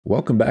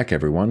Welcome back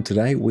everyone.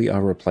 Today we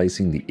are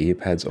replacing the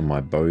earpads on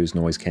my Bose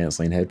noise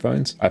cancelling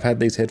headphones. I've had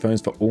these headphones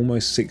for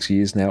almost 6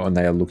 years now and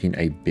they are looking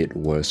a bit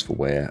worse for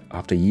wear.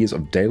 After years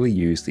of daily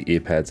use, the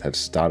earpads have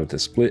started to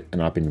split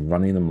and I've been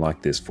running them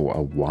like this for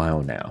a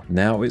while now.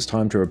 Now it's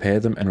time to repair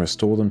them and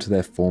restore them to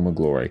their former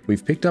glory.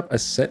 We've picked up a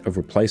set of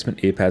replacement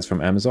earpads from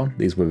Amazon.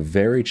 These were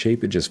very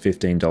cheap at just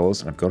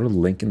 $15 and I've got a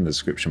link in the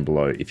description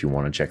below if you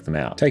want to check them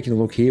out. Taking a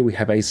look here, we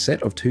have a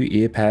set of 2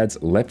 earpads,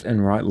 left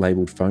and right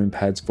labeled foam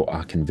pads for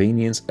our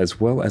convenience,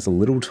 as well as a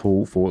little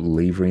tool for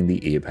levering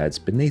the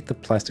earpads beneath the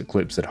plastic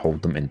clips that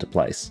hold them into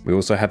place. We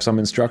also have some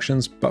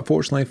instructions, but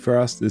fortunately for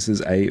us, this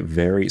is a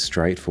very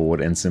straightforward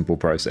and simple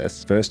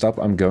process. First up,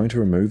 I'm going to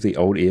remove the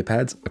old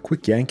earpads, a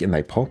quick yank and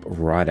they pop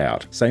right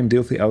out. Same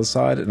deal for the other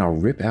side, and I'll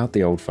rip out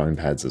the old foam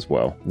pads as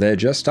well. They're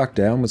just stuck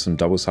down with some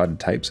double-sided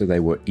tape, so they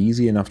were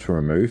easy enough to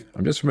remove.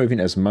 I'm just removing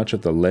as much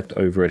of the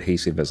leftover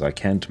adhesive as I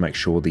can to make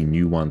sure the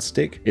new ones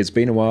stick. It's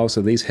been a while,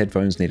 so these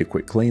headphones need a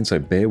quick clean, so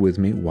bear with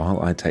me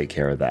while I take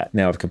care of that.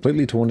 Now I've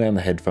completely torn down the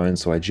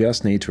headphones, so I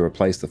just need to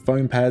replace the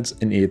foam pads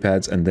and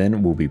earpads and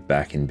then we'll be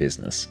back in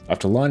business.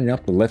 After lining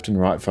up the left and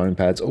right foam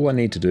pads, all I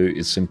need to do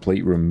is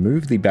simply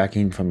remove the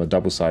backing from the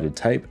double-sided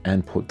tape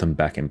and put them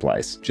back in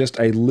place. Just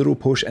a little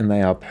push and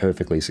they are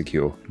perfectly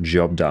secure.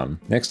 Job done.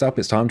 Next up,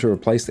 it's time to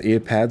replace the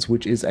earpads,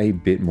 which is a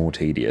bit more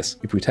tedious.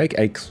 If we take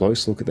a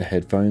close look at the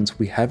headphones,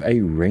 we have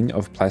a ring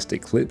of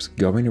plastic clips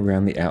going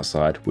around the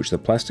outside, which the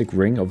plastic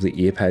ring of the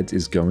earpads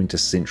is going to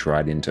cinch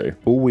right into.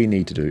 All we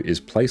need to do is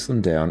place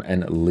them down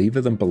and lever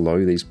them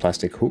below these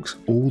plastic hooks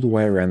all the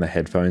way around the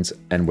headphones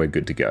and we're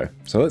good to go.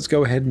 So let's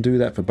go ahead and do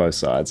that for both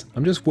sides.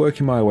 I'm just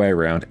working my way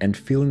around and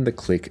feeling the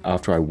click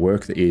after I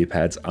work the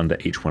earpads under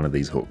each one of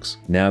these hooks.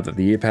 Now that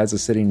the earpads are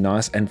sitting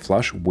nice and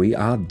flush, we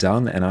are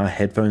done and our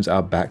headphones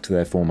are back to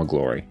their former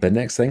glory. The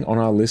next thing on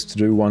our list to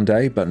do one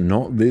day, but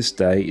not this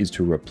day, is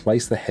to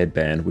replace the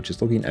headband, which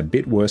is looking a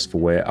bit worse for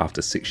wear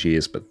after 6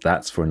 years, but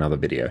that's for another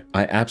video.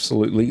 I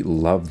absolutely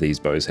love these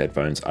Bose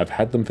headphones. I've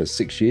had them for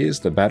 6 years.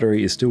 The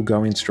battery is still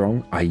going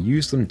strong. I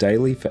use them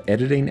daily for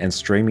editing and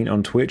streaming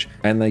on Twitch,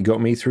 and they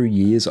got me through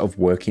years of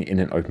working in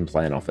an open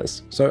plan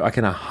office. So I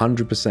can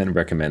 100%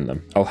 recommend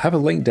them. I'll have a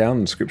link down in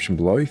the description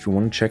below if you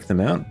want to check them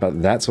out,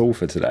 but that's all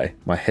for today.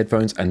 My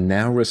headphones are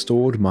now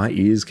restored, my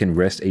ears can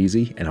rest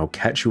easy, and I'll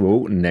catch you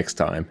all next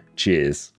time. Cheers.